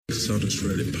Celtics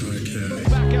Ready podcast.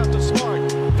 Back out to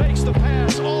Smart. Fakes the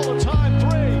pass all the time.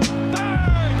 Three.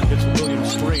 Bang! It's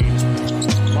Williams three.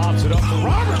 Lobs it up for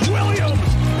Robert Williams.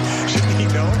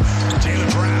 Shaquille,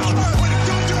 Jaylen Brown.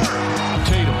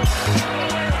 Tatum.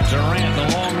 Durant, the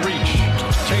long reach.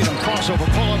 Tatum crossover,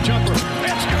 pull-up jumper.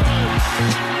 It's good.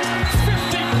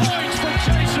 50 points for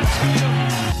Jason Tatum.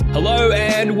 Hello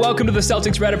and welcome to the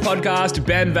Celtics Reddit podcast.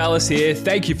 Ben Vallis here.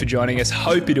 Thank you for joining us.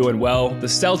 Hope you're doing well. The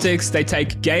Celtics, they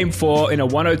take Game 4 in a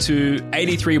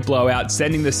 102-83 blowout,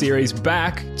 sending the series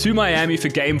back to Miami for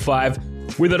Game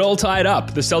 5 with it all tied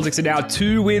up. The Celtics are now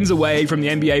 2 wins away from the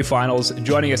NBA Finals.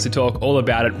 Joining us to talk all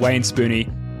about it, Wayne Spooney.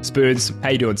 Spoons, how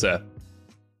you doing, sir?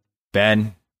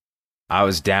 Ben, I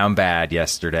was down bad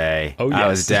yesterday. Oh, yes. I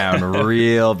was down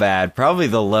real bad. Probably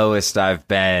the lowest I've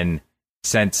been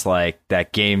since like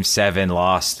that Game 7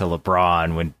 loss to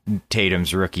LeBron when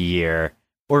Tatum's rookie year,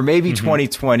 or maybe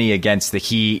 2020 against the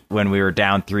Heat when we were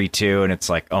down 3-2 and it's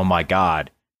like, oh my God,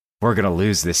 we're going to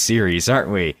lose this series, aren't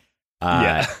we?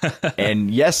 Yeah. And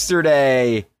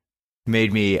yesterday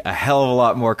made me a hell of a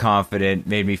lot more confident,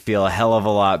 made me feel a hell of a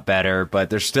lot better, but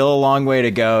there's still a long way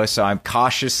to go, so I'm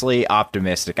cautiously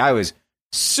optimistic. I was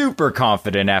super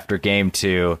confident after Game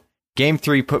 2. Game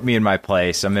 3 put me in my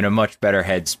place. I'm in a much better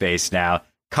headspace now.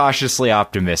 Cautiously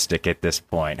optimistic at this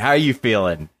point. How are you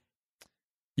feeling?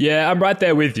 Yeah, I'm right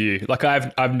there with you. Like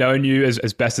I've known you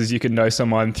as best as you can know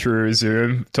someone through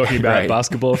Zoom talking about Right.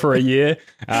 basketball for a year.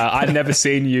 I'd never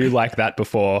seen you like that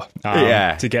before.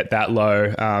 To get that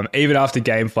low, even after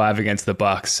Game 5 against the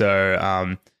Bucks.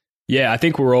 So yeah, I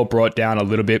think we're all brought down a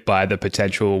little bit by the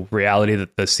potential reality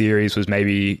that the series was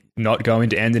maybe not going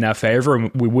to end in our favor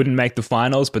and we wouldn't make the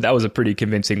finals. But that was a pretty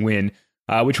convincing win,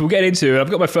 which we'll get into.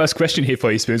 I've got my first question here for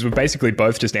you, Spoons. We've basically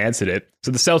both just answered it.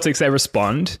 So the Celtics, they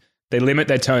respond. They limit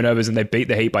their turnovers and they beat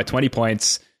the Heat by 20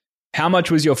 points. How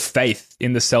much was your faith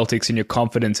in the Celtics and your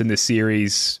confidence in this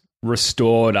series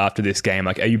restored after this game?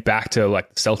 Like, are you back to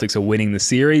like the Celtics are winning the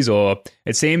series? Or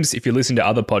it seems, if you listen to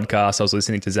other podcasts, I was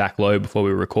listening to Zach Lowe before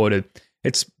we recorded,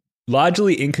 it's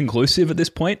largely inconclusive at this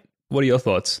point. What are your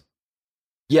thoughts?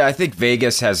 Yeah, I think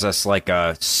Vegas has us like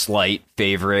a slight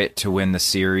favorite to win the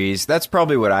series. That's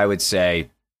probably what I would say.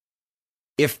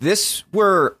 If this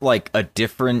were like a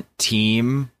different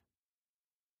team,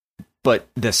 but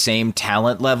the same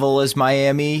talent level as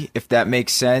Miami, if that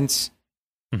makes sense,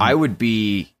 I would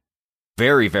be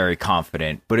very, very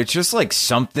confident. But it's just like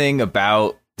something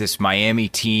about this Miami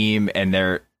team, and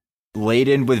they're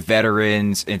laden with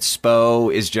veterans, and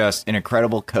Spo is just an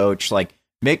incredible coach. Like,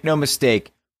 make no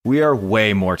mistake, we are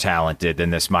way more talented than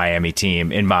this Miami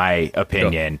team, in my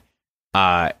opinion.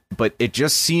 But it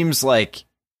just seems like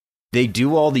they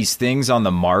do all these things on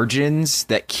the margins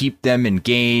that keep them in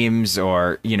games,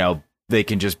 or, you know, they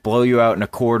can just blow you out in a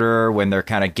quarter when they're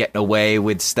kind of getting away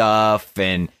with stuff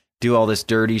and do all this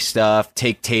dirty stuff,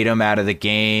 take Tatum out of the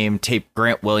game, take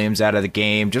Grant Williams out of the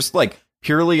game, just like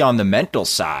purely on the mental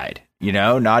side, you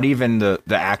know, not even the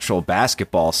actual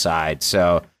basketball side.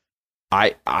 So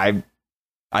I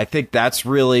think that's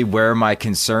really where my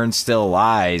concern still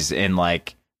lies. And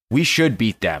like, we should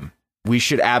beat them. We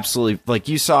should absolutely, like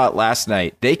you saw it last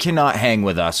night, they cannot hang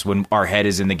with us when our head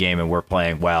is in the game and we're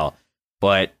playing well.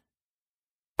 But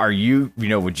are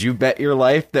would you bet your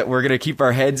life that we're going to keep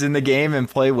our heads in the game and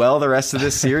play well the rest of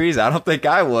this series? I don't think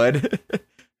I would.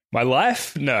 My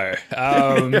life? No.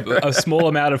 A small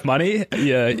amount of money?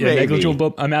 Yeah,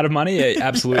 negligible amount of money? Yeah,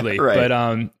 absolutely. Right.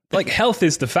 But like, health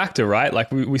is the factor, right?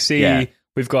 Like we see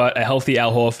we've got a healthy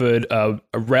Al Horford, a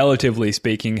relatively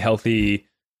speaking healthy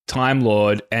Time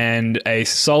Lord, and a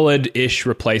solid-ish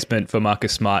replacement for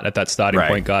Marcus Smart at that starting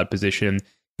point guard position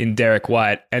in Derek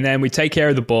White. And then we take care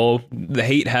of the ball. The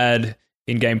Heat had,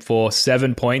 in Game 4,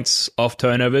 7 points off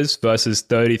turnovers versus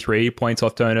 33 points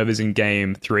off turnovers in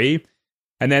Game 3.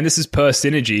 And then this is per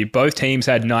synergy. Both teams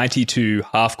had 92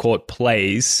 half-court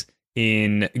plays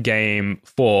in Game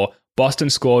 4.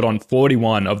 Boston scored on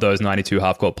 41 of those 92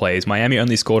 half-court plays. Miami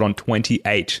only scored on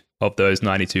 28 of those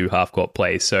 92 half-court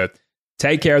plays. So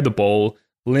take care of the ball,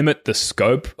 limit the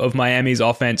scope of Miami's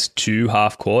offense to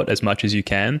half-court as much as you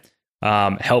can.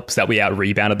 Helps that we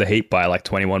out-rebounded the Heat by like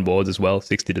 21 boards as well,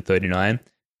 60-39.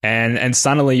 And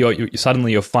suddenly you're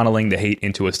funneling the Heat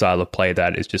into a style of play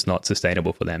that is just not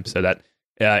sustainable for them. So that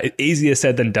easier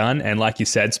said than done. And like you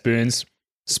said, Spoons,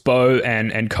 Spo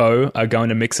and Co are going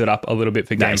to mix it up a little bit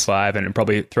for Game 5 and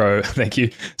probably throw,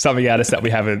 something at us that we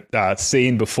haven't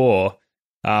seen before.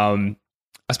 I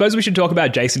suppose we should talk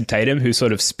about Jason Tatum, who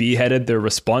sort of spearheaded the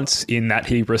response in that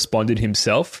he responded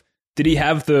himself. Did he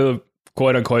have the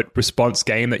quote-unquote response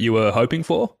game that you were hoping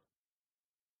for?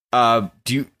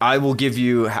 I will give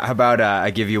you, how about I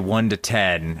give you 1 to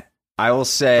 10? I will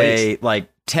say, please. Like,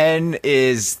 10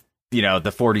 is, the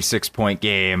 46-point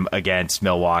game against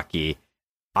Milwaukee.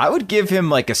 I would give him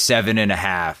like a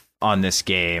 7.5 on this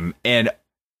game. And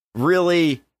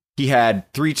really, he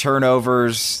had 3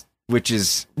 turnovers, which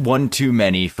is one too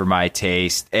many for my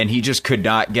taste. And he just could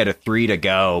not get a 3 to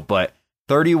go. But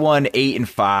 31, 8, and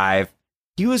 5.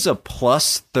 He was a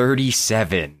plus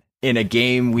 37 in a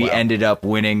game we ended up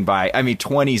winning by,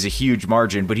 20 is a huge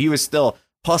margin, but he was still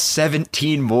plus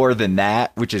 17 more than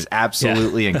that, which is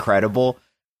absolutely incredible.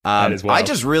 I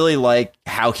just really like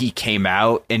how he came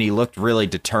out, and he looked really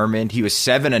determined. He was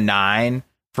 7-9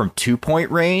 from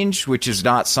 2-point range, which is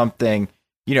not something,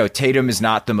 Tatum is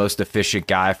not the most efficient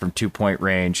guy from 2-point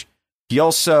range. He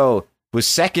also was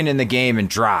second in the game in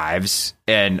drives,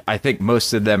 and I think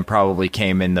most of them probably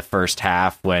came in the first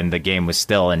half when the game was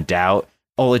still in doubt.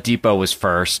 Oladipo was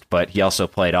first, but he also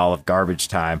played all of garbage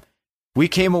time. We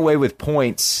came away with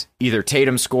points, either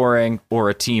Tatum scoring or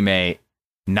a teammate,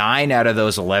 9 out of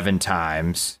those 11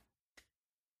 times.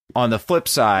 On the flip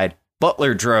side,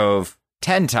 Butler drove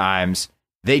 10 times.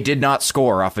 They did not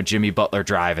score off a Jimmy Butler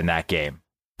drive in that game.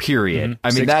 Period.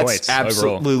 Mm-hmm. That's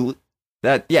absolutely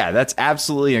that's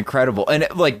absolutely incredible. And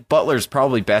Butler's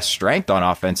probably best strength on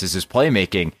offense is his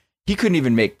playmaking. He couldn't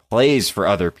even make plays for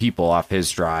other people off his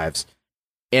drives.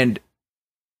 And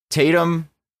Tatum,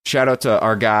 shout out to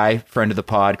our guy, friend of the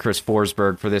pod, Chris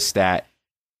Forsberg, for this stat.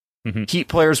 Mm-hmm. Heat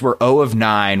players were 0 of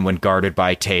 9 when guarded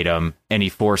by Tatum, and he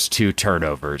forced 2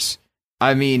 turnovers.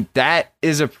 That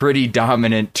is a pretty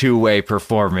dominant two-way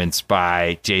performance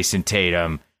by Jason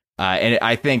Tatum. And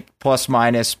I think plus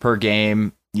minus per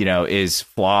game, is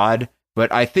flawed.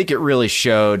 But I think it really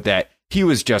showed that he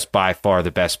was just by far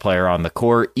the best player on the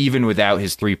court, even without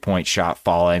his 3-point shot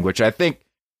falling, which I think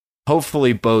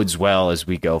hopefully bodes well as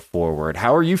we go forward.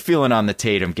 How are you feeling on the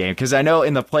Tatum game? Because I know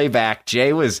in the playback,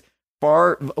 Jay was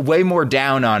way more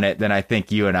down on it than I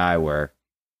think you and I were.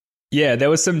 Yeah, there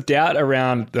was some doubt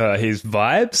around his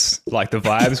vibes. Like, the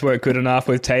vibes weren't good enough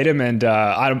with Tatum, and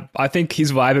I think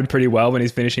he's vibing pretty well when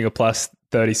he's finishing a plus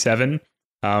 37.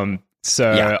 I'm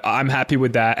happy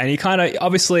with that. And he kind of,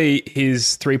 obviously,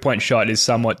 his 3-point shot is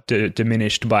somewhat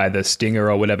diminished by the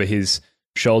stinger or whatever his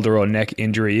shoulder or neck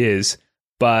injury is.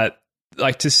 But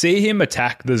to see him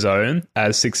attack the zone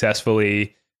as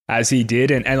successfully as he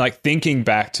did, and thinking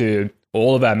back to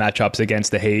all of our matchups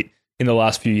against the Heat in the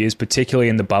last few years, particularly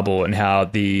in the bubble, and how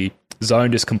the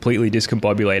zone just completely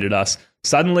discombobulated us,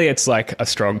 suddenly it's like a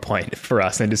strong point for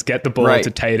us, and just get the ball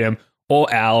to Tatum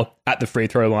or Al at the free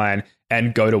throw line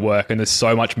and go to work. And there's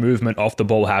so much movement off the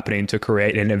ball happening to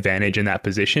create an advantage in that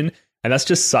position. And that's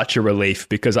just such a relief,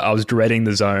 because I was dreading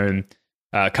the zone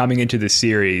coming into this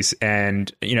series,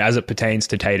 and as it pertains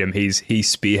to Tatum, he's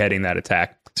spearheading that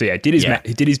attack. So he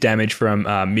did his damage from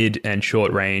mid and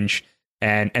short range,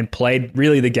 and played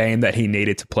really the game that he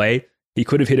needed to play. He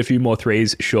could have hit a few more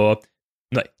threes, sure.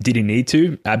 Did he need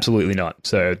to? Absolutely not.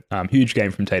 So huge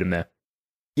game from Tatum there.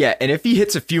 Yeah, and if he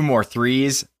hits a few more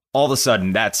threes, all of a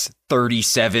sudden that's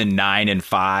 37, 9, and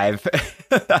 5.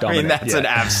 That's an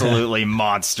absolutely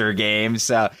monster game.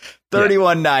 So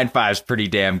 31, 9, 5 is pretty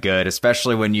damn good,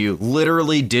 especially when you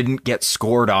literally didn't get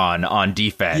scored on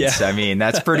defense. Yeah.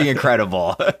 That's pretty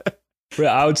incredible.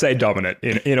 I would say dominant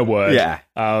in a word.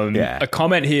 A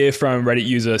comment here from Reddit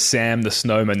user Sam the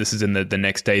Snowman. This is in the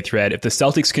next day thread. If the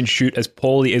Celtics can shoot as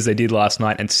poorly as they did last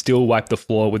night and still wipe the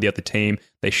floor with the other team,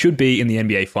 they should be in the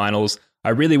NBA Finals. I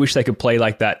really wish they could play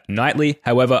like that nightly.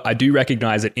 However, I do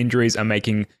recognize that injuries are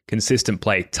making consistent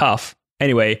play tough.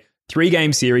 Anyway,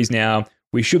 3-game series now.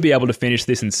 We should be able to finish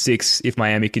this in 6 if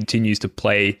Miami continues to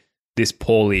play this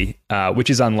poorly,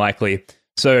 which is unlikely.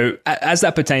 So as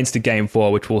that pertains to game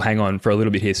 4, which we'll hang on for a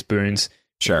little bit here, Spoons.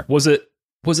 Sure. Was it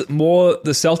more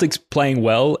the Celtics playing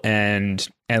well and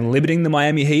limiting the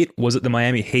Miami Heat? Was it the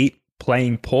Miami Heat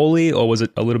playing poorly, or was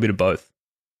it a little bit of both?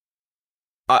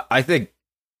 I think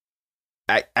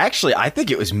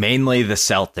it was mainly the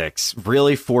Celtics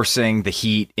really forcing the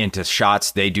Heat into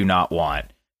shots they do not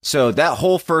want. So that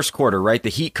whole first quarter, right, the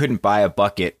Heat couldn't buy a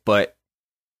bucket, but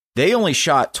they only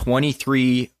shot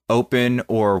 23 open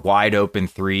or wide open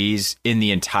threes in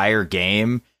the entire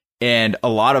game. And a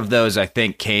lot of those, I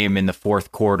think, came in the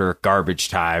fourth quarter garbage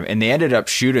time. And they ended up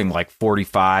shooting like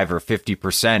 45 or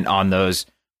 50% on those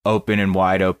open and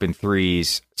wide open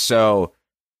threes. So,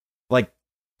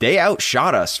 they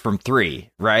outshot us from 3,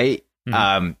 right?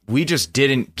 Mm-hmm. We just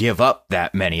didn't give up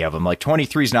that many of them.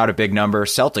 23 is not a big number.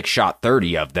 Celtics shot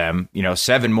 30 of them.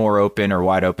 7 more open or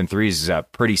wide open threes is a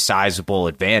pretty sizable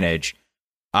advantage.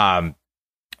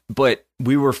 But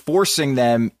we were forcing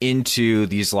them into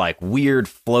these like weird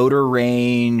floater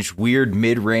range, weird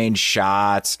mid-range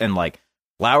shots. And like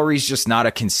Lowry's just not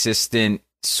a consistent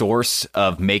source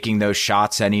of making those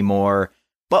shots anymore.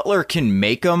 Butler can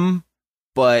make them,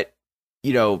 but,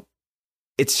 you know,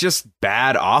 it's just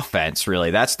bad offense,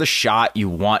 really. That's the shot you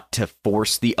want to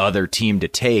force the other team to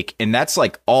take. And that's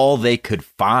like all they could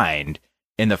find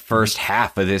in the first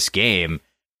half of this game.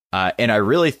 And I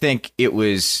really think it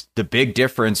was the big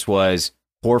difference was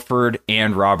Horford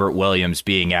and Robert Williams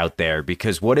being out there,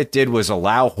 because what it did was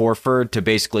allow Horford to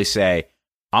basically say,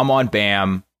 I'm on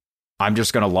Bam. I'm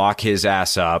just going to lock his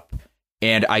ass up.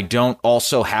 And I don't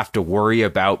also have to worry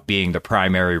about being the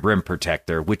primary rim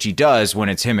protector, which he does when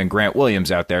it's him and Grant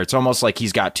Williams out there. It's almost like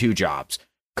he's got two jobs: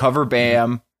 cover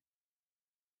Bam,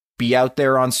 be out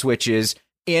there on switches,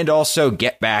 and also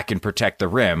get back and protect the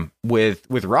rim. With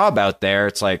Rob out there,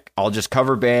 it's like, I'll just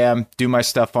cover Bam, do my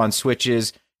stuff on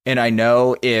switches, and I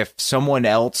know if someone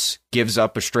else gives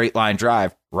up a straight line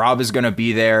drive, Rob is going to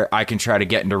be there. I can try to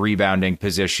get into rebounding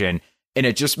position, and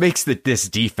it just makes this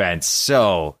defense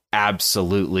so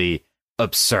absolutely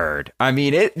absurd. I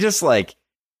mean, it just like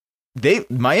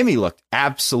Miami looked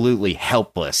absolutely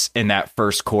helpless in that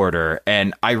first quarter,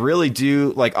 and I really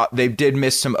do like they did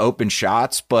miss some open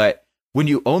shots, but when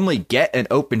you only get an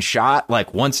open shot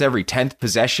like once every 10th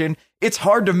possession, it's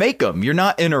hard to make them. You're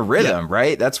not in a rhythm,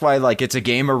 right? That's why like it's a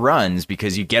game of runs,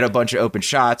 because you get a bunch of open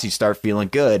shots, you start feeling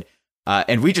good.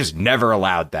 And we just never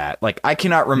allowed that. Like, I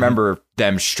cannot remember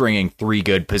them stringing 3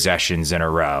 good possessions in a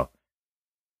row.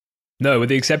 No, with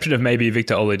the exception of maybe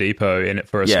Victor Oladipo in it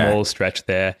for a small stretch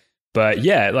there. But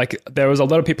yeah, like there was a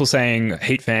lot of people saying,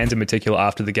 Heat fans in particular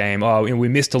after the game, oh, we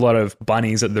missed a lot of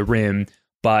bunnies at the rim,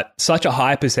 but such a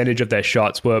high percentage of their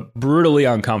shots were brutally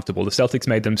uncomfortable. The Celtics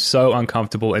made them so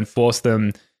uncomfortable and forced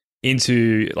them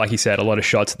into, like you said, a lot of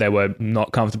shots they were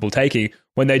not comfortable taking.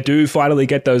 When they do finally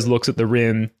get those looks at the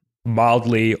rim,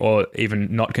 mildly or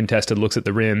even not contested looks at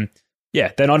the rim,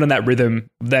 yeah, they're not in that rhythm.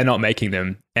 They're not making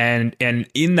them. And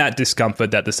in that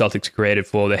discomfort that the Celtics created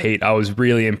for the Heat, I was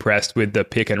really impressed with the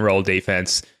pick and roll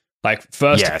defense. Like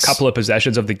first couple of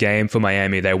possessions of the game for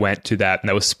Miami, they went to that and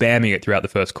they were spamming it throughout the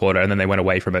first quarter, and then they went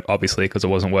away from it, obviously, because it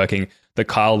wasn't working. The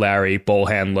Kyle Lowry, ball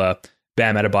handler,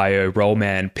 Bam Adebayo, roll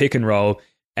man, pick and roll.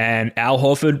 And Al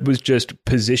Horford was just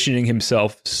positioning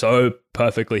himself so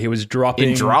perfectly. He was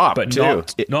dropping, but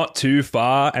not too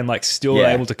far, and like still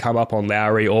able to come up on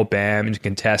Lowry or Bam and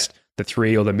contest the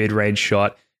 3 or the mid-range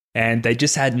shot. And they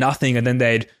just had nothing. And then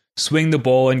they'd swing the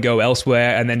ball and go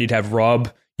elsewhere. And then you'd have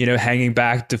Rob, hanging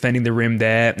back, defending the rim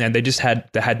there. And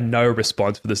they had no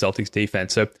response for the Celtics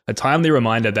defense. So a timely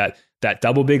reminder that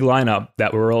double big lineup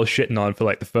that we're all shitting on for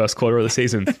like the first quarter of the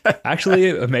season, actually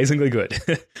amazingly good.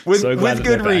 with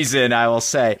good reason, I will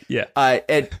say. Yeah.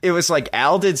 It was like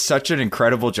Al did such an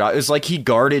incredible job. It was like he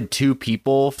guarded 2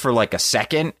 people for like a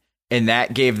second, and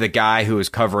that gave the guy who was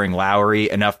covering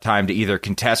Lowry enough time to either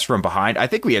contest from behind. I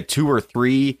think we had 2 or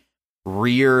 3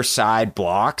 rear side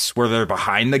blocks where they're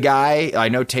behind the guy. I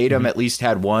know Tatum at least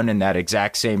had one in that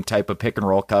exact same type of pick and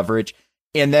roll coverage.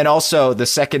 And then also the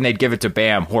second they'd give it to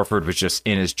Bam, Horford was just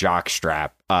in his jock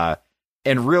strap. And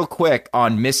real quick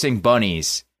on missing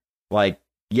bunnies, like,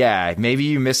 yeah, maybe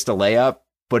you missed a layup,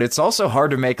 but it's also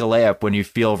hard to make a layup when you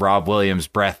feel Rob Williams'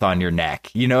 breath on your neck.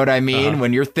 You know what I mean?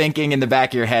 When you're thinking in the back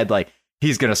of your head, like,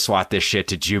 he's going to swat this shit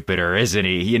to Jupiter, isn't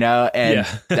he? And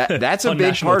that's a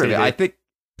big part of it.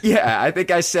 I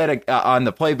think I said on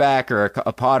the playback or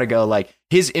a pod ago, like,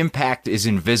 his impact is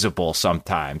invisible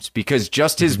sometimes because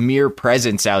just his mere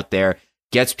presence out there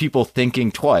gets people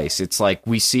thinking twice. It's like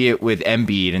we see it with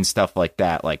Embiid and stuff like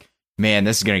that. Like, man,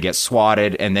 this is going to get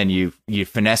swatted, and then you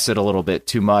finesse it a little bit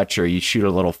too much, or you shoot a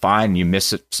little fine, and you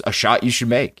miss a shot you should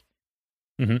make.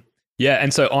 Mm-hmm. Yeah,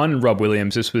 and so on Rob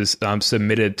Williams, this was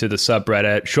submitted to the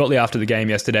subreddit shortly after the game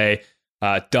yesterday.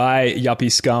 Die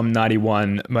Yuppie Scum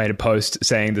 91 made a post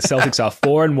saying the Celtics are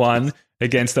 4-1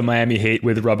 against the Miami Heat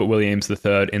with Robert Williams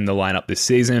III in the lineup this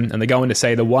season. And they go on to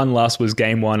say the one loss was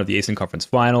game 1 of the Eastern Conference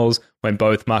Finals when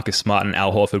both Marcus Smart and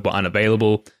Al Horford were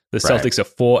unavailable. The Celtics are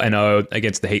 4-0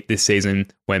 against the Heat this season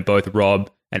when both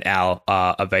Rob and Al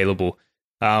are available.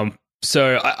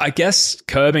 So I guess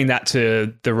curbing that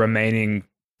to the remaining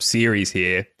series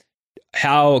here,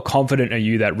 how confident are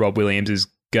you that Rob Williams is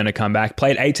going to come back?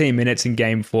 Played 18 minutes in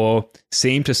game 4,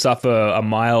 seemed to suffer a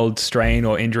mild strain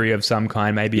or injury of some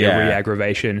kind, maybe a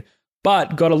re-aggravation,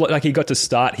 but he got to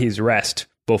start his rest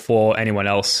before anyone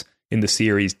else in the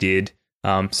series did.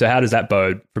 So how does that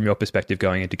bode from your perspective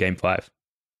going into game 5?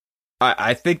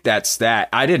 I think that's that.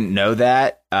 I didn't know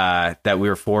that we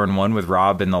were 4-1 with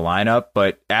Rob in the lineup,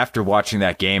 but after watching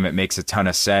that game, it makes a ton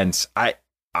of sense.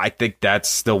 I think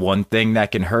that's the one thing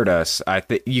that can hurt us. I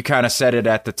think you kind of said it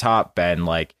at the top, Ben.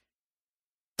 Like,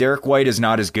 Derek White is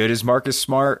not as good as Marcus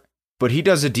Smart, but he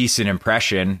does a decent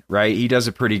impression, right? He does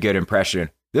a pretty good impression.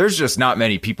 There's just not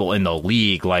many people in the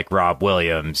league like Rob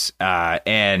Williams,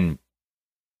 and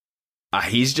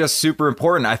he's just super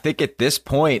important. I think at this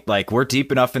point, like, we're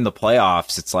deep enough in the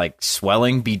playoffs. It's like,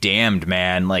 swelling be damned,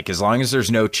 man. Like, as long as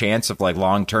there's no chance of like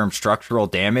long-term structural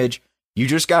damage, you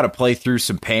just got to play through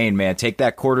some pain, man. Take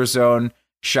that cortisone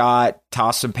shot,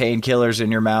 toss some painkillers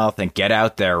in your mouth, and get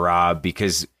out there, Rob,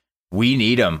 because we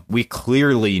need him. We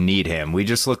clearly need him. We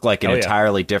just look like an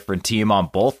entirely different team on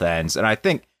both ends. And I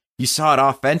think you saw it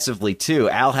offensively, too.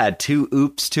 Al had 2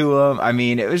 oops to him. I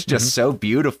mean, it was just so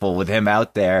beautiful with him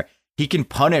out there. He can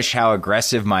punish how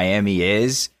aggressive Miami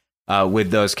is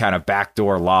with those kind of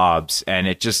backdoor lobs, and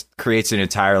it just creates an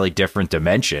entirely different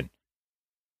dimension.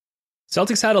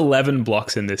 Celtics had 11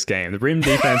 blocks in this game. The rim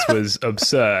defense was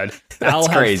absurd. Al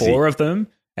had crazy. 4 of them.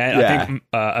 And I think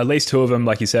at least 2 of them,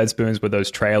 like you said, Spoons, were those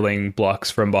trailing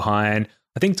blocks from behind.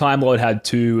 I think Time Lord had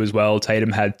 2 as well.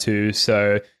 Tatum had 2.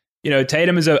 So,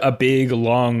 Tatum is a big,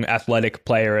 long, athletic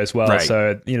player as well. Right.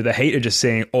 So, the Heat are just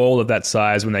seeing all of that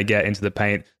size when they get into the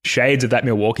paint. Shades of that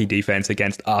Milwaukee defense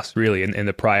against us, really, in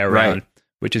the prior round,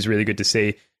 which is really good to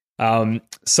see.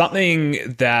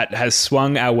 Something that has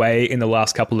swung our way in the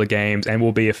last couple of games and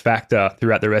will be a factor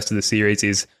throughout the rest of the series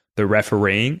is the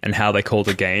refereeing and how they call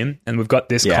the game. And we've got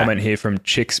this comment here from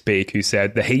Chickspeak, who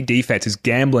said the Heat defense is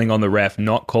gambling on the ref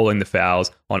not calling the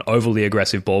fouls on overly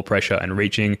aggressive ball pressure and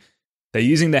reaching. They're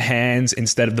using the hands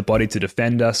instead of the body to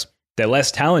defend us. They're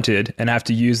less talented and have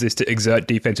to use this to exert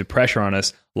defensive pressure on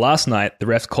us. Last night, the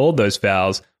refs called those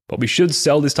fouls, but we should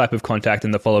sell this type of contact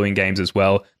in the following games as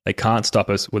well. They can't stop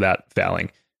us without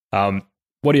fouling. What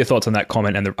are your thoughts on that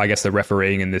comment and the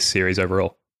refereeing in this series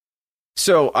overall?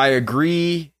 So I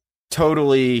agree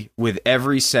totally with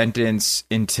every sentence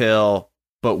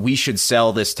but we should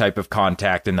sell this type of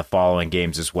contact in the following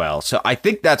games as well. So I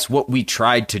think that's what we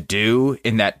tried to do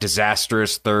in that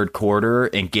disastrous third quarter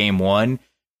in game 1.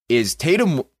 Is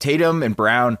Tatum and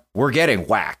Brown were getting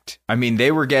whacked. I mean,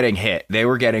 they were getting hit, they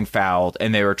were getting fouled,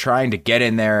 and they were trying to get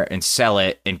in there and sell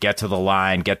it and get to the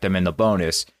line, get them in the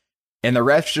bonus. And the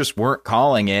refs just weren't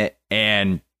calling it,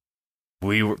 and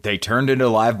they turned into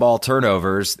live ball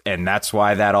turnovers, and that's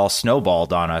why that all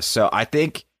snowballed on us. So I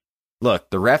think, look,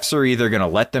 the refs are either going to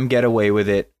let them get away with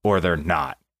it or they're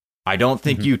not. I don't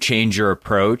think you change your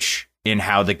approach in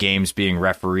how the game's being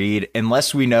refereed,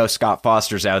 unless we know Scott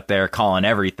Foster's out there calling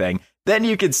everything. Then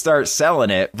you can start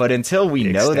selling it. But until we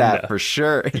know that for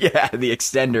sure, the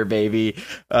extender, baby,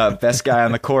 best guy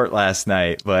on the court last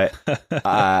night. But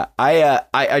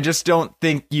I just don't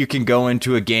think you can go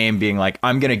into a game being like,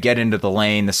 I'm going to get into the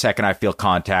lane the second I feel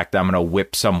contact. I'm going to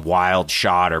whip some wild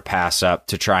shot or pass up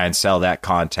to try and sell that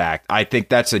contact. I think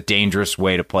that's a dangerous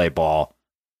way to play ball.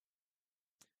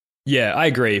 Yeah, I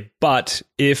agree. But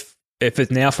if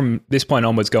it's now from this point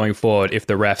onwards going forward, if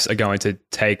the refs are going to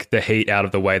take the Heat out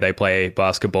of the way they play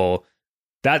basketball,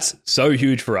 that's so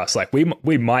huge for us. Like we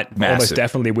might almost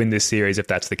definitely win this series if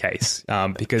that's the case,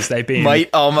 because they've been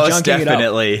might almost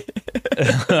definitely.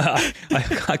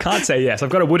 I can't say yes.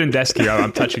 I've got a wooden desk here.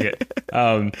 I'm touching it.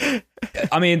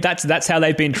 I mean, that's how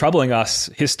they've been troubling us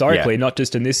historically, not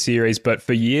just in this series, but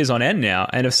for years on end now.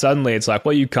 And if suddenly it's like,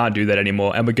 well, you can't do that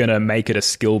anymore, and we're going to make it a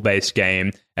skill-based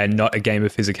game and not a game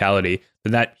of physicality,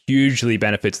 then that hugely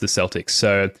benefits the Celtics.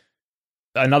 So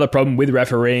another problem with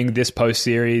refereeing this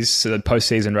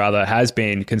postseason rather, has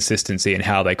been consistency in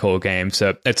how they call games.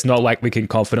 So it's not like we can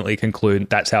confidently conclude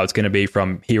that's how it's going to be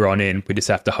from here on in. We just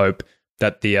have to hope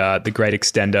that the great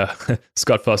extender,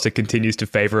 Scott Foster, continues to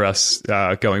favor us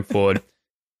going forward.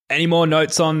 Any more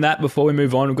notes on that before we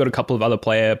move on? We've got a couple of other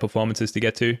player performances to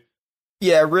get to.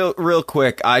 Yeah, real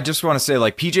quick. I just want to say,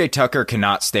 like, PJ Tucker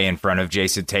cannot stay in front of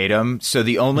Jason Tatum. So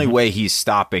the only way he's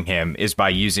stopping him is by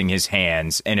using his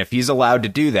hands. And if he's allowed to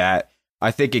do that, I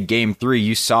think in game 3,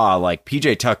 you saw like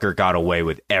PJ Tucker got away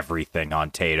with everything on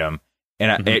Tatum.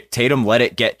 And Tatum let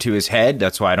it get to his head.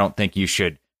 That's why I don't think you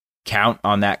should count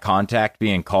on that contact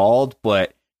being called.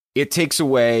 But it takes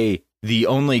away the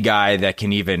only guy that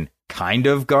can even kind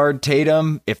of guard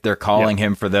Tatum if they're calling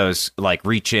him for those like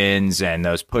reach-ins and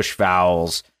those push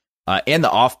fouls and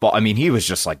the off ball. I mean, he was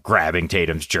just like grabbing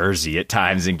Tatum's jersey at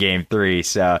times in game 3.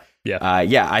 So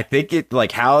I think it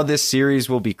like how this series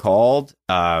will be called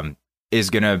is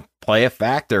going to play a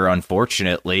factor,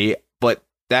 unfortunately. But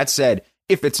that said,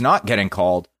 if it's not getting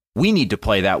called, we need to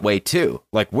play that way too.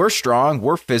 Like, we're strong,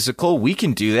 we're physical, we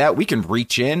can do that. We can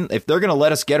reach in. If they're going to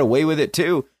let us get away with it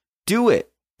too, do it.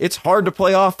 It's hard to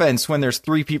play offense when there's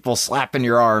 3 people slapping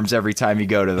your arms every time you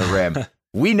go to the rim.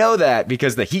 we know that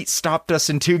because the Heat stopped us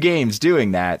in 2 games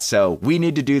doing that. So we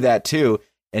need to do that too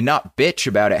and not bitch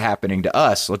about it happening to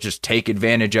us. Let's just take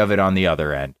advantage of it on the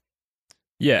other end.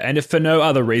 Yeah, and if for no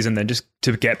other reason than just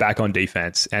to get back on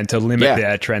defense and to limit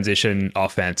their transition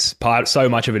offense. So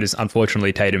much of it is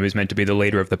unfortunately Tatum, who's meant to be the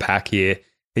leader of the pack here.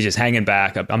 He's just hanging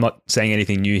back. I'm not saying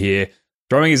anything new here.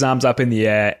 Throwing his arms up in the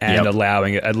air and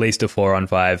allowing at least a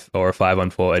 4-on-5 or a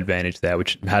 5-on-4 advantage there,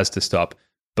 which has to stop.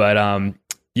 But going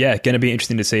to be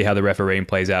interesting to see how the refereeing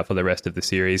plays out for the rest of the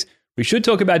series. We should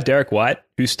talk about Derek White,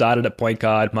 who started at point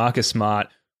guard. Marcus Smart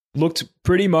looked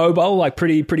pretty mobile, like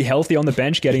pretty healthy on the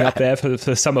bench, getting up there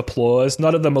for some applause.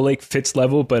 Not at the Malik Fitz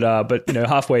level, but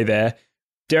halfway there.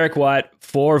 Derek White,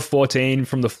 4 of 14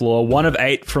 from the floor, 1 of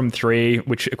 8 from 3,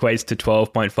 which equates to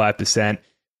 12.5%.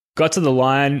 Got to the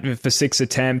line for 6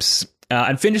 attempts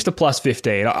and finished a plus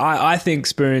 15. I think,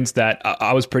 Spoons, that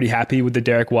I was pretty happy with the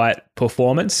Derek White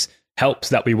performance. Helps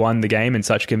that we won the game in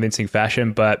such convincing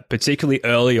fashion, but particularly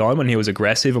early on when he was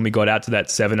aggressive and we got out to that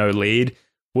 7-0 lead,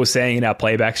 we're saying in our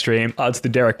playback stream, it's the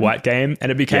Derek White game,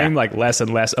 and it became like less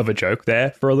and less of a joke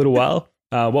there for a little while.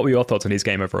 What were your thoughts on his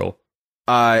game overall?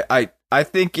 I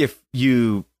think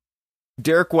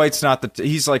Derek White's not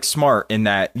he's like smart in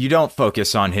that you don't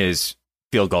focus on his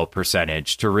field goal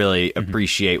percentage to really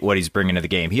appreciate what he's bringing to the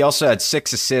game. He also had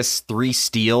 6 assists, 3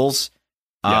 steals.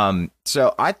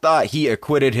 So I thought he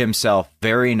acquitted himself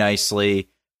very nicely.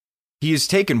 He's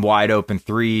taken wide open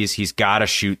threes. He's got to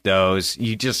shoot those.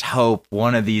 You just hope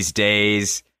one of these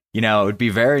days, it would be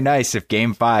very nice if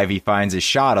game 5 he finds his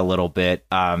shot a little bit.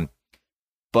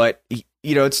 But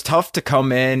it's tough to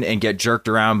come in and get jerked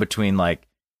around between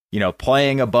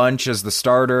playing a bunch as the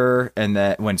starter and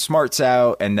then when Smart's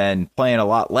out and then playing a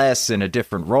lot less in a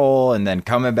different role and then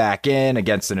coming back in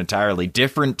against an entirely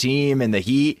different team in the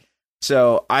Heat.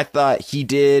 So I thought he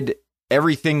did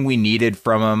everything we needed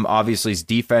from him. Obviously, his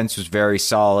defense was very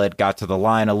solid, got to the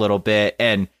line a little bit.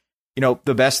 And,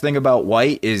 the best thing about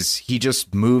White is he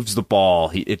just moves the ball.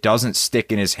 It doesn't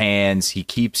stick in his hands. He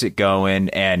keeps it going.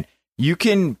 And you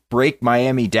can break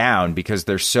Miami down because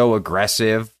they're so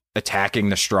aggressive attacking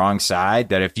the strong side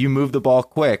that if you move the ball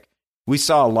quick, we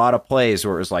saw a lot of plays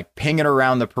where it was like ping it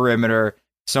around the perimeter.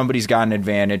 Somebody's got an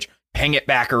advantage. Ping it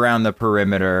back around the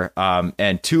perimeter.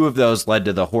 And 2 of those led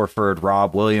to the Horford,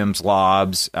 Rob Williams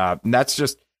lobs. And that's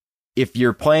just, if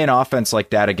you're playing offense like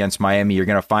that against Miami, you're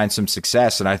going to find some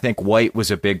success. And I think White was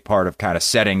a big part of kind of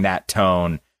setting that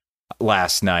tone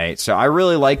last night. So I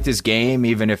really liked his game,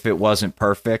 even if it wasn't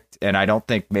perfect. And I don't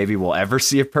think maybe we'll ever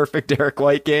see a perfect Derek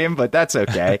White game, but that's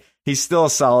okay. He's still a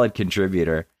solid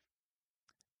contributor.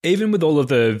 Even with all of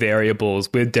the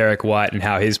variables with Derek White and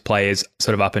how his play is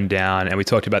sort of up and down, and we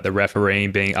talked about the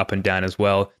refereeing being up and down as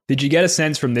well, did you get a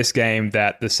sense from this game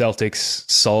that the Celtics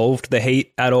solved the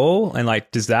Heat at all? And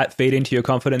does that feed into your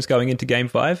confidence going into game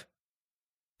 5?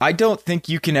 I don't think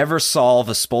you can ever solve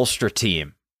a Spoelstra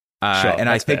team. And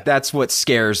I think that's what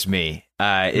scares me,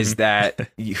 is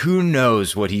that who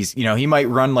knows what he might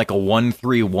run like a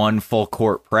 1-3-1 full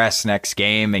court press next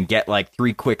game and get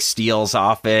 3 quick steals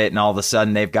off it. And all of a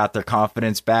sudden they've got their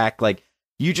confidence back.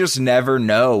 You just never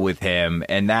know with him.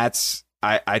 And that's,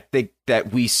 I think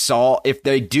that we saw, if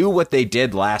they do what they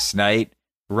did last night,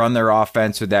 run their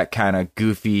offense with that kind of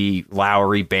goofy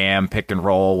Lowry Bam pick and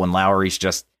roll when Lowry's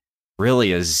just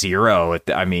really a 0.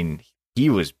 He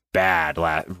was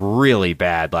really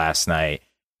bad last night,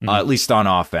 at least on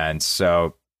offense.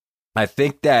 So I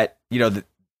think that,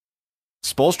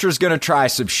 Spoelstra's going to try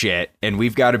some shit and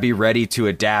we've got to be ready to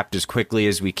adapt as quickly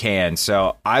as we can.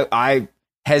 So I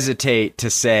hesitate to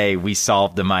say we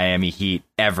solved the Miami Heat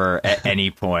ever at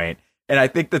any point. And I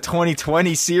think the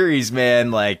 2020 series,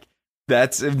 man,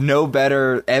 that's no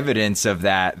better evidence of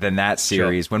that than that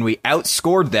series when we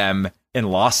outscored them and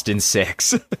lost in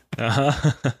 6.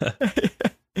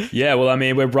 Yeah, well,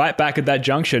 we're right back at that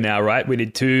juncture now, right? We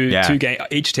need two games.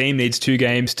 Each team needs 2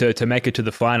 games to make it to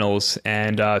the finals,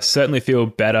 and certainly feel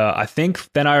better, I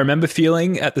think, than I remember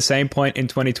feeling at the same point in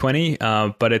 2020.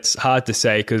 But it's hard to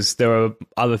say because there were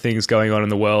other things going on in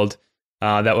the world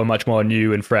that were much more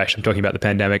new and fresh. I'm talking about the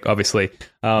pandemic, obviously,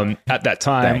 at that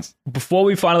time. Thanks. Before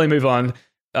we finally move on,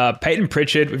 Peyton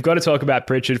Pritchard, we've got to talk about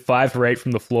Pritchard. 5 for 8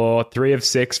 from the floor, 3 of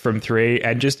 6 from 3,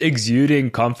 and just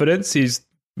exuding confidence. He's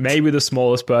maybe the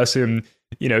smallest person,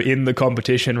 in the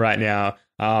competition right now.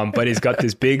 But he's got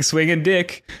this big swinging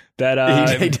dick that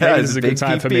He maybe does, this is a big good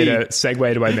time for me PP. to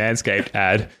segue to my Manscaped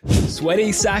ad.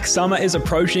 Sweaty sack summer is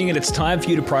approaching, and it's time for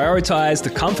you to prioritize the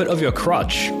comfort of your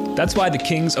crotch. That's why the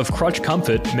kings of crotch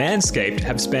comfort, Manscaped,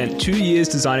 have spent 2 years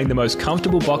designing the most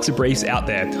comfortable boxer briefs out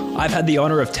there. I've had the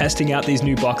honor of testing out these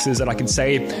new boxers, and I can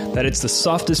say that it's the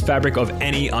softest fabric of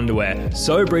any underwear.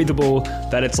 So breathable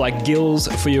that it's like gills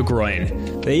for your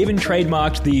groin. They even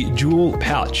trademarked the jewel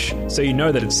pouch, so you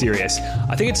know that it's serious.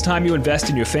 I think it's time you invest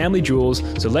in your family jewels,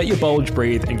 so let your bulge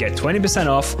breathe and get 20%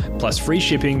 off plus free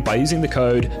shipping by using the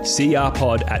code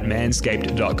CRPOD at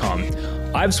manscaped.com.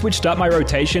 I've switched up my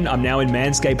rotation. I'm now in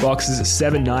Manscaped boxes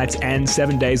 7 nights and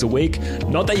 7 days a week.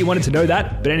 Not that you wanted to know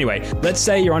that, but anyway, let's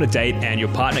say you're on a date and your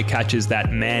partner catches that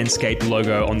Manscaped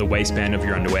logo on the waistband of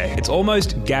your underwear. It's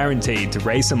almost guaranteed to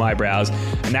raise some eyebrows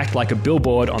and act like a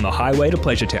billboard on the highway to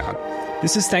Pleasure Town.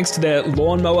 This is thanks to their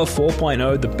Lawnmower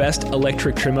 4.0, the best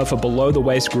electric trimmer for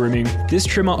below-the-waist grooming. This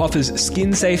trimmer offers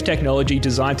skin-safe technology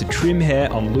designed to trim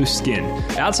hair on loose skin.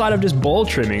 Outside of just ball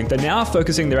trimming, they're now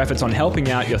focusing their efforts on helping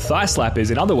out your thigh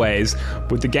slappers in other ways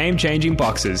with the game-changing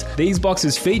boxes. These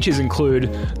boxes' features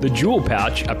include the Jewel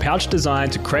Pouch, a pouch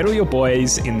designed to cradle your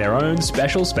boys in their own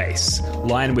special space,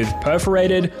 lined with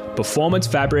perforated performance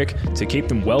fabric to keep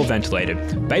them well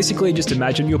ventilated. Basically, just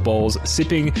imagine your balls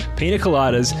sipping pina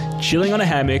coladas, chilling on a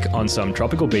hammock on some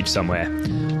tropical beach somewhere.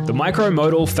 The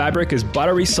micromodal fabric is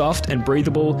buttery soft and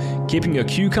breathable, keeping your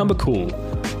cucumber cool.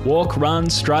 Walk, run,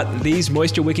 strut, these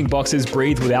moisture-wicking boxes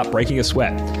breathe without breaking a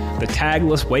sweat. The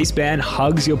tagless waistband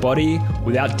hugs your body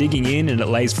without digging in, and it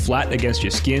lays flat against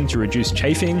your skin to reduce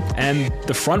chafing. And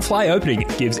the front fly opening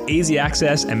gives easy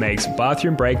access and makes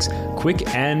bathroom breaks quick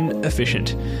and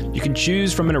efficient. You can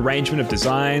choose from an arrangement of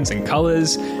designs and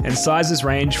colors, and sizes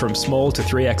range from small to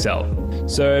 3XL.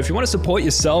 So if you want to support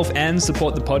yourself and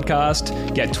support the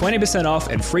podcast, get 20% off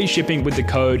and free shipping with the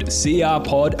code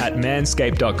CRPOD at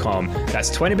manscaped.com. That's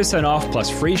 20% off plus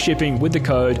free shipping with the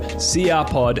code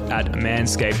CRPOD at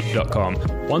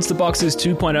manscaped.com. Once the boxes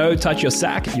 2.0 touch your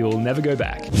sack, you'll never go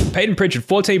back. Peyton Pritchard,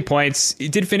 14 points. He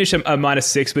did finish a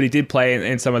 -6, but he did play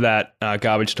in some of that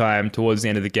garbage time towards the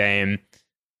end of the game.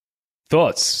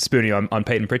 Thoughts, Spoonie, on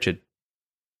Peyton Pritchard?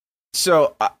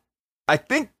 So I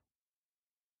think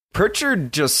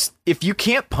Pritchard just, if you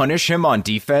can't punish him on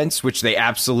defense, which they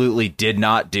absolutely did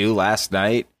not do last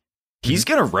night, he's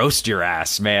going to roast your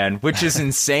ass, man, which is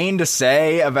insane to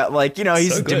say about, like, you know,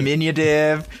 he's So good.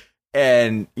 diminutive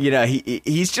and, you know,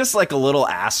 he's just like a little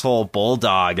asshole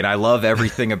bulldog. And I love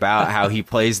everything about how he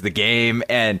plays the game.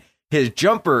 And his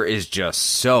jumper is just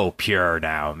so pure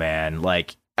now, man.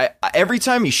 Like, every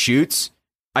time he shoots,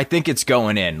 I think it's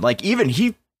going in. Like, even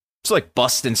it's like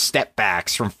busting step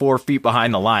backs from 4 feet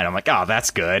behind the line. I'm like, oh,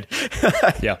 that's good.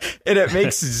 Yeah. And it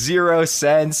makes zero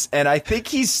sense. And I think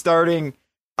he's starting.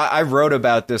 I wrote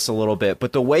about this a little bit,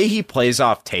 but the way he plays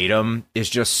off Tatum is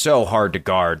just so hard to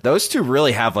guard. Those two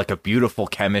really have like a beautiful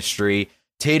chemistry.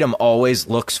 Tatum always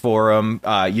looks for him.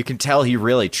 You can tell he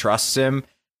really trusts him.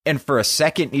 And for a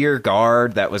second-year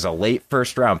guard that was a late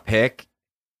first-round pick,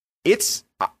 it's,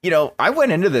 you know, I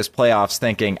went into this playoffs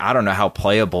thinking, I don't know how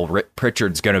playable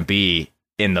Pritchard's going to be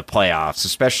in the playoffs,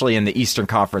 especially in the Eastern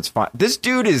Conference. This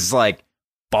dude is like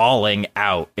balling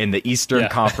out in the Eastern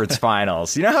Conference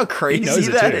Finals. You know how crazy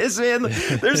that is, man?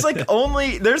 There's like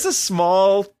there's a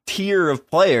small tier of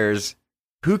players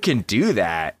who can do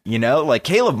that, you know? Like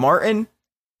Caleb Martin,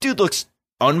 dude looks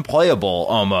unplayable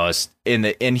almost and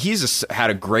he's had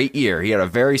a great year. He had a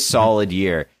very solid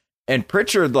year. And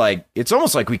Pritchard, like, it's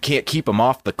almost like we can't keep him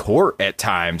off the court at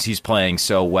times. He's playing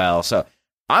so well. So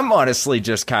I'm honestly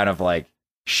just kind of like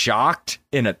shocked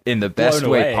in the best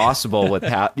way possible with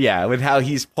how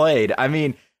he's played. I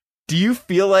mean, do you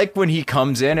feel like when he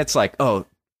comes in, it's like, oh,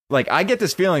 like I get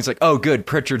this feeling, it's like, oh, good,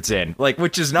 Pritchard's in, like,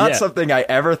 which is not something I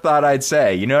ever thought I'd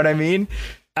say. You know what I mean?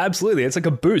 Absolutely. It's like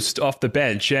a boost off the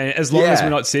bench. And as long as we're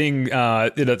not seeing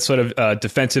that sort of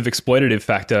defensive exploitative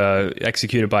factor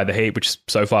executed by the Heat, which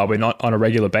so far we're not on a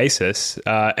regular basis,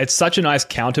 it's such a nice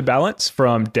counterbalance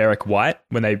from Derek White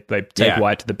when they take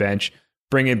White to the bench,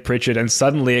 bring in Pritchard, and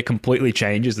suddenly it completely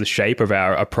changes the shape of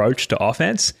our approach to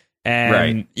offense.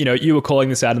 And, you know, you were calling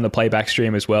this out in the playback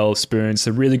stream as well, Spoon,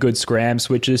 some really good scram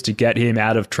switches to get him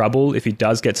out of trouble if he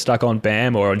does get stuck on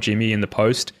Bam or on Jimmy in the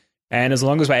post. And as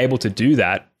long as we're able to do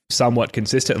that somewhat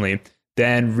consistently,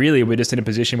 then really we're just in a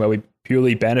position where we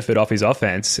purely benefit off his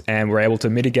offense and we're able to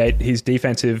mitigate his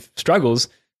defensive struggles.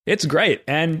 It's great.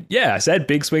 And yeah, I said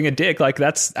big swinger dick. Like,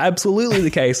 that's absolutely the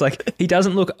case. Like, he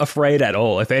doesn't look afraid at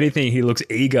all. If anything, he looks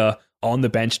eager on the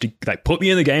bench to, like, put me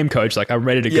in the game, coach. Like, I'm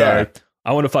ready to go.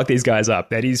 I want to fuck these guys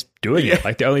up. And he's doing it.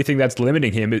 Like, the only thing that's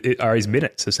limiting him are his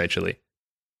minutes, essentially.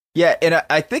 Yeah, and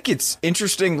I think it's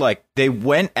interesting, like, they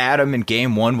went at him in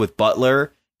game one with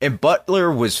Butler, and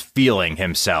Butler was feeling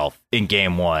himself in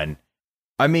game one.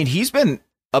 I mean, he's been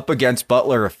up against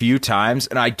Butler a few times,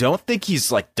 and I don't think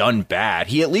he's, like, done bad.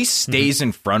 He at least stays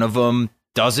in front of him,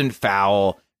 doesn't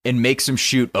foul, and makes him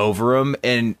shoot over him,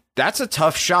 and that's a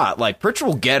tough shot. Like, Pritchard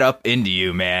will get up into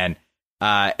you, man.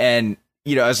 And,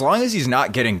 you know, as long as he's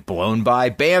not getting blown by,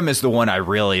 Bam is the one I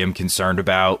really am concerned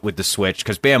about with the switch,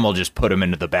 because Bam will just put him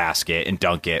into the basket and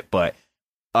dunk it. But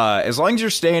as long as you're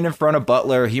staying in front of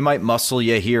Butler, he might muscle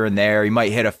you here and there. He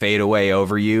might hit a fadeaway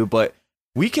over you, but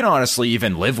we can honestly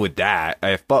even live with that.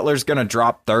 If Butler's going to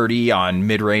drop 30 on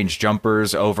mid-range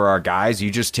jumpers over our guys, you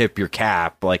just tip your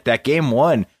cap. Like, that game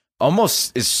one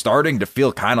almost is starting to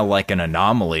feel kind of like an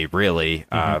anomaly, really.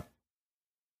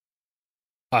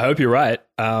 I hope you're right.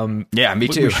 Yeah, me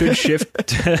too. We should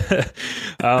shift.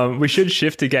 We should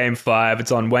shift to Game 5.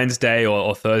 It's on Wednesday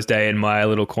or Thursday in my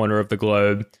little corner of the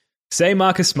globe. Say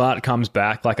Marcus Smart comes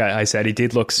back. Like I said, he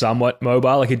did look somewhat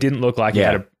mobile. Like, it didn't look like he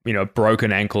had a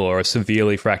broken ankle or a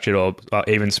severely fractured or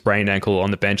even sprained ankle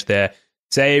on the bench there.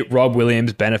 Say Rob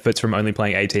Williams benefits from only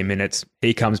playing 18 minutes.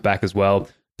 He comes back as well.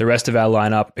 The rest of our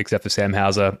lineup, except for Sam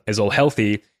Hauser, is all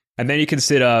healthy. And then you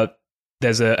consider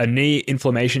there's a knee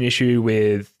inflammation issue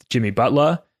with Jimmy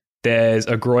Butler. There's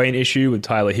a groin issue with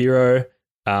Tyler Hero.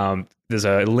 There's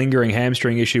a lingering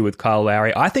hamstring issue with Kyle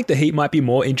Lowry. I think the Heat might be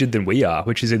more injured than we are,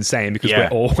 which is insane because we're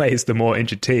always the more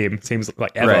injured team. It seems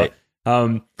like ever.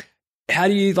 Right. How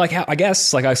do you I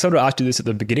guess I sort of asked you this at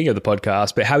the beginning of the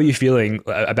podcast, but how are you feeling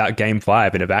about Game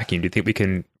 5 in a vacuum? Do you think we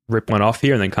can rip one off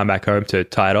here and then come back home to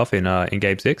tie it off in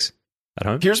Game 6 at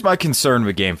home? Here's my concern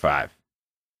with Game 5.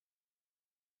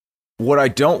 What I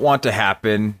don't want to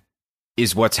happen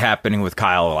is what's happening with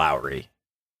Kyle Lowry.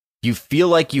 You feel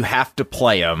like you have to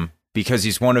play him because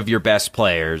he's one of your best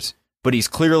players, but he's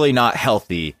clearly not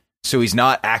healthy, so he's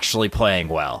not actually playing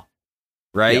well.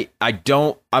 Right?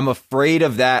 Yep. I'm afraid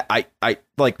of that. I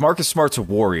like Marcus Smart's a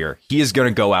warrior. He is going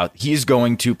to go out. He's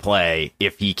going to play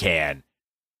if he can.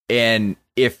 And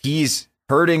if he's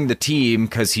hurting the team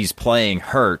because he's playing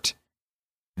hurt,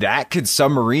 that could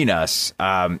submarine us.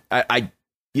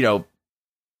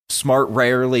 Smart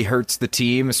rarely hurts the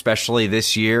team, especially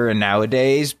this year and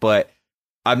nowadays, but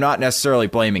I'm not necessarily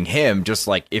blaming him. Just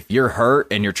like, if you're hurt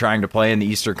and you're trying to play in the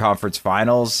Eastern Conference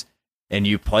Finals and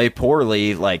you play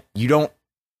poorly, like, you don't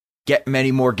get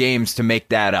many more games to make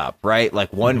that up, right?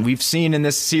 Like, we've seen in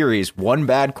this series, one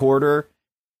bad quarter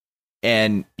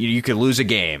and you could lose a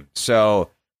game. So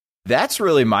that's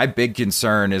really my big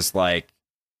concern, is like,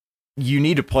 you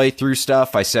need to play through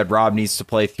stuff. I said Rob needs to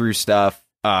play through stuff.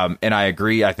 And I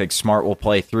agree. I think Smart will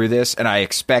play through this, and I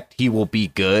expect he will be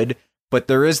good. But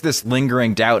there is this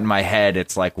lingering doubt in my head.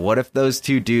 It's like, what if those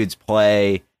two dudes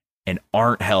play and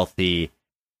aren't healthy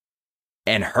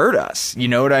and hurt us? You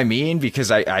know what I mean?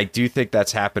 Because I do think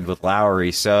that's happened with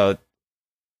Lowry. So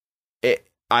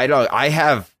I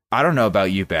don't know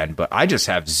about you, Ben, but I just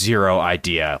have zero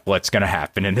idea what's going to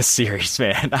happen in this series,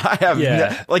 man. I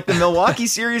have like the Milwaukee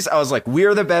series. I was like,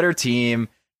 we're the better team.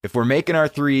 If we're making our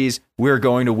threes, we're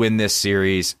going to win this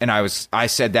series. And I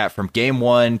said that from game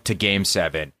 1 to game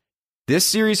 7. This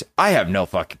series, I have no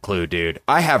fucking clue, dude.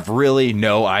 I have really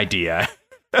no idea.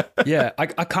 Yeah, I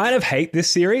kind of hate this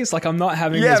series. Like, I'm not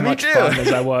having as much fun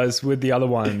as I was with the other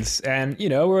ones. And,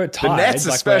 we're tied. The Nets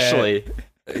especially.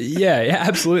 Yeah,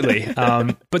 absolutely.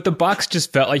 But the Bucks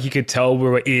just felt like you could tell we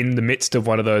were in the midst of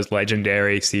one of those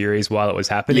legendary series while it was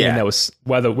happening. Yeah. And there was,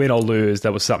 whether win or lose,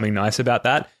 there was something nice about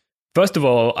that. First of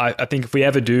all, I think if we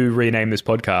ever do rename this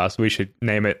podcast, we should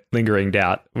name it Lingering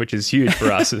Doubt, which is huge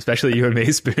for us, especially you and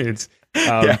me, Spoons.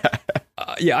 I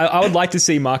would like to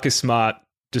see Marcus Smart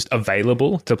just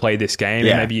available to play this game.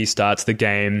 Yeah. And maybe he starts the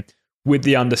game with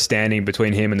the understanding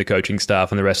between him and the coaching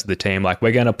staff and the rest of the team. Like,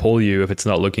 we're going to pull you if it's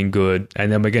not looking good, and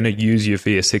then we're going to use you for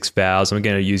your 6 fouls, and we're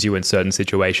going to use you in certain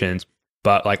situations.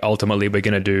 But like, ultimately, we're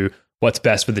going to do what's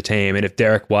best for the team. And if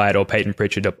Derek White or Peyton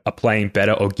Pritchard are playing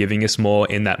better or giving us more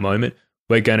in that moment,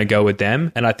 we're going to go with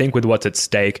them. And I think with what's at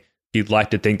stake, you'd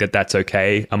like to think that that's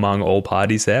okay among all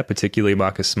parties there, particularly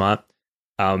Marcus Smart.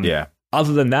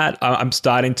 Other than that, I'm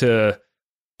starting to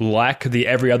like the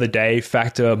every other day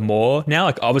factor more now.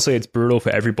 Like, obviously it's brutal for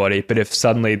everybody, but if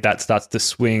suddenly that starts to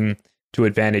swing to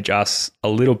advantage us a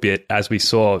little bit, as we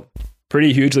saw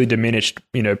pretty hugely diminished,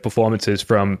 performances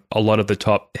from a lot of the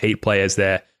top Heat players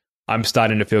there, I'm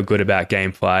starting to feel good about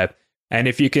Game 5. And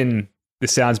if you can,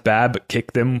 this sounds bad, but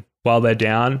kick them while they're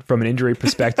down from an injury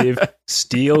perspective,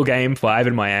 steal Game 5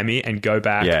 in Miami and go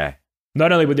back. Yeah.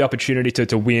 Not only with the opportunity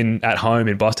to win at home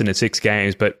in Boston in 6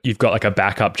 games, but you've got like a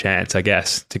backup chance, I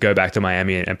guess, to go back to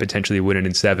Miami and potentially win it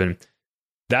in 7.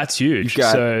 That's huge.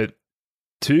 So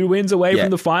 2 wins away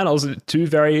from the finals, 2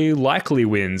 very likely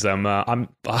wins. I'm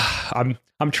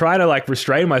trying to like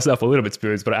restrain myself a little bit,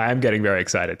 Spoons, but I am getting very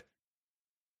excited.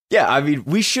 Yeah, I mean,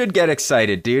 we should get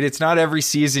excited, dude. It's not every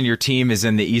season your team is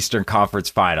in the Eastern Conference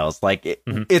Finals. Like,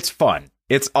 it's fun.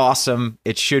 It's awesome.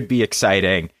 It should be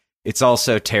exciting. It's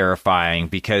also terrifying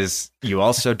because you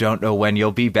also don't know when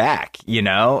you'll be back, you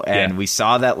know? And we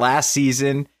saw that last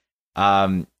season.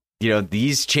 You know,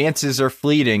 these chances are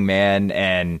fleeting, man.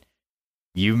 And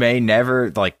you may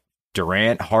never, like,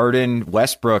 Durant, Harden,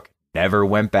 Westbrook never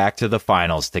went back to the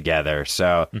finals together.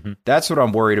 So that's what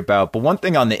I'm worried about. But one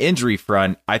thing on the injury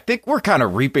front, I think we're kind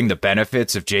of reaping the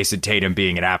benefits of Jason Tatum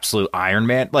being an absolute Iron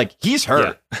Man. Like, he's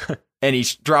hurt and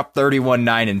he's dropped 31,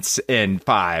 9, and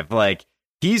 5. Like,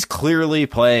 he's clearly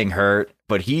playing hurt,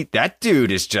 but that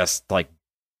dude is just like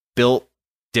built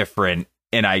different.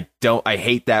 And I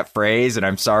hate that phrase, and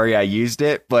I'm sorry I used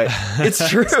it, but it's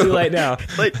true. It's too late now.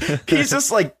 Like, he's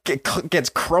just like gets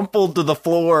crumpled to the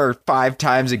floor 5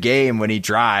 times a game when he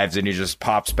drives, and he just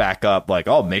pops back up like,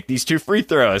 "Oh, make these 2 free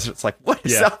throws." It's like, what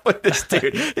is up with this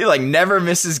dude? He like never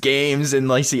misses games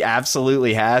unless he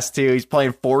absolutely has to. He's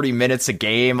playing 40 minutes a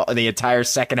game the entire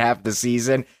second half of the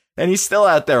season. And he's still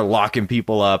out there locking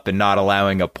people up and not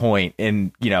allowing a point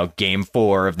in, you know, game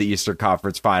 4 of the Eastern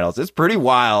Conference Finals. It's pretty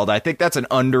wild. I think that's an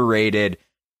underrated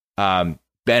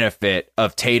benefit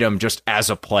of Tatum just as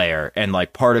a player and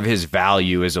like part of his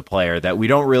value as a player that we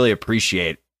don't really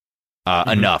appreciate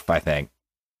enough, I think.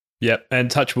 Yep, and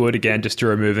touch wood again, just to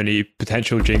remove any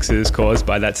potential jinxes caused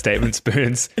by that statement,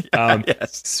 Spoons.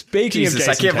 Yes. Speaking of Jason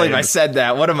I can't believe I said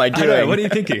that. What am I doing? I know, what are you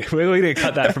thinking? We're going to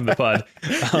cut that from the pod.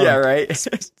 Yeah, right.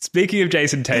 Speaking of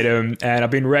Jason Tatum, and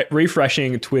I've been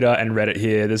refreshing Twitter and Reddit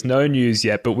here. There's no news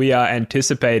yet, but we are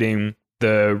anticipating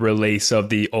the release of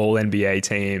the All NBA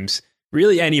teams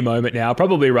really any moment now,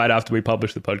 probably right after we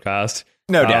publish the podcast.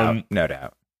 No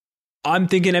doubt. I'm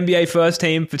thinking NBA first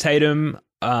team for Tatum.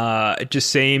 It just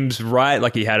seems right.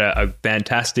 Like he had a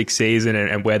fantastic season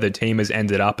and where the team has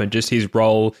ended up and just his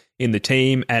role in the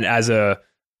team and as an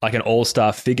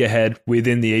all-star figurehead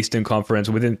within the Eastern Conference,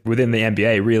 within the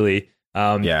NBA, really.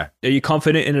 Are you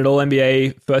confident in an all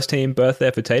NBA first team berth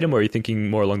there for Tatum, or are you thinking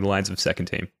more along the lines of second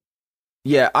team?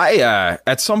 Yeah, I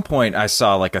at some point I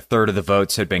saw like a third of the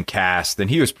votes had been cast, and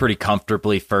he was pretty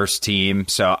comfortably first team.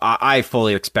 So I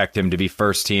fully expect him to be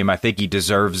first team. I think he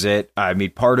deserves it. I mean,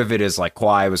 part of it is like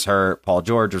Kawhi was hurt, Paul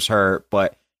George was hurt,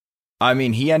 but I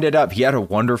mean, he had a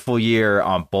wonderful year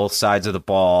on both sides of the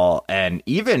ball, and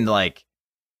even like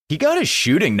he got his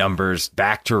shooting numbers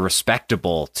back to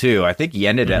respectable too. I think he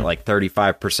ended at like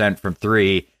 35% from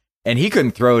 3. And he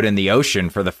couldn't throw it in the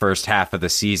ocean for the first half of the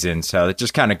season. So it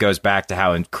just kind of goes back to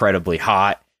how incredibly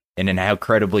hot and how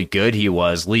incredibly good he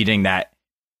was, leading that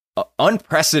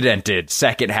unprecedented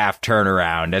second half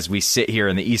turnaround as we sit here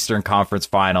in the Eastern Conference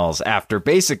Finals after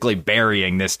basically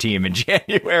burying this team in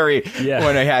January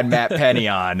when I had Matt Penny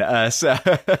on. So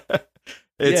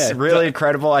it's really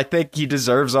incredible. I think he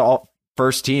deserves all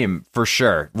first team for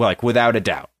sure, like without a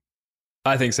doubt.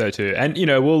 I think so too. And, you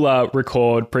know, we'll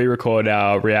pre-record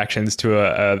our reactions to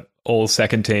a all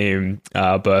second team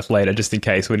berth later, just in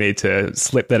case we need to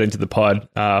slip that into the pod,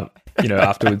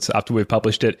 afterwards, after we've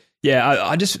published it.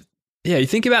 Yeah, you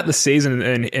think about the season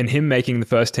and him making the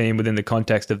first team within the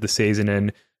context of the season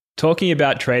and talking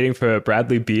about trading for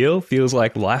Bradley Beal feels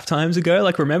like lifetimes ago.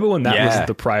 Like, remember when that was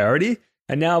the priority?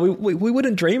 And now we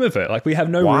wouldn't dream of it. Like, we have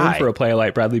no room for a player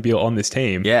like Bradley Beal on this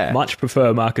team. Yeah. Much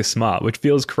prefer Marcus Smart, which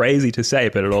feels crazy to say,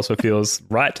 but it also feels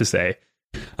right to say.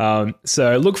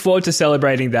 So look forward to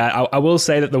celebrating that. I will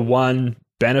say that the one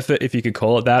benefit, if you could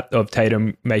call it that, of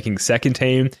Tatum making second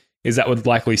team is that would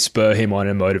likely spur him on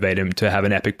and motivate him to have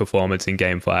an epic performance in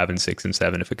game 5 and 6 and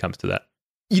 7 if it comes to that.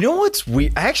 You know what's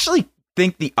weird? I actually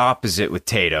think the opposite with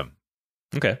Tatum.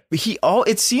 Okay.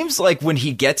 It seems like when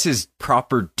he gets his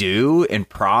proper due and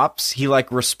props, he like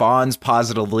responds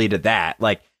positively to that.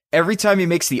 Like every time he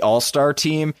makes the All-Star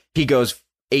team, he goes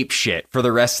ape shit for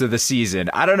the rest of the season.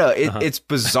 I don't know. It's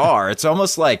bizarre. It's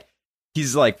almost like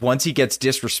he's like, once he gets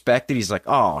disrespected, he's like,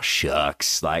 oh,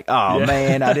 shucks. Like, oh,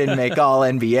 man, I didn't make all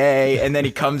NBA. And then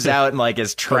he comes out and like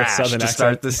is trash to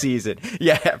start the season.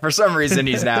 Yeah, for some reason,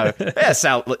 he's now,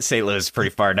 St. Louis is pretty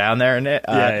far down there, isn't it?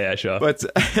 Yeah, sure. But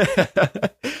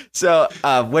so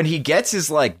when he gets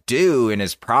his like due and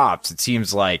his props, it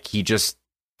seems like he just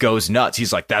goes nuts.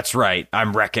 He's like, that's right.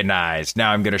 I'm recognized.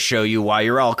 Now I'm going to show you why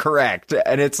you're all correct.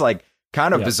 And it's like,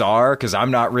 kind of bizarre because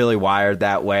I'm not really wired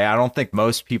that way. I don't think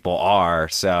most people are.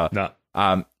 So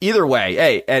either way,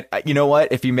 hey, you know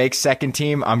what? If he makes second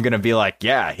team, I'm going to be like,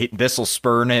 yeah, this will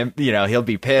spur him. You know, he'll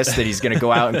be pissed that he's going to go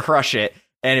out and crush it.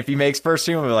 And if he makes first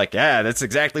team, we'll be like, yeah, that's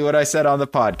exactly what I said on the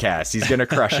podcast. He's going to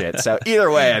crush it. So either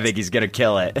way, I think he's going to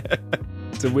kill it.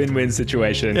 It's a win-win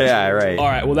situation. Yeah, right. All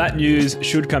right, well, that news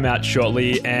should come out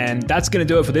shortly, and that's going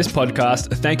to do it for this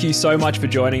podcast. Thank you so much for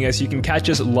joining us. You can catch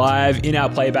us live in our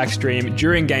playback stream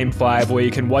during Game 5, where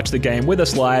you can watch the game with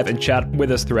us live and chat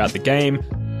with us throughout the game.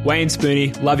 Wayne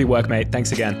Spooney, love your work, mate.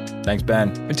 Thanks again. Thanks, Ben.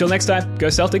 Until next time, go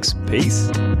Celtics. Peace.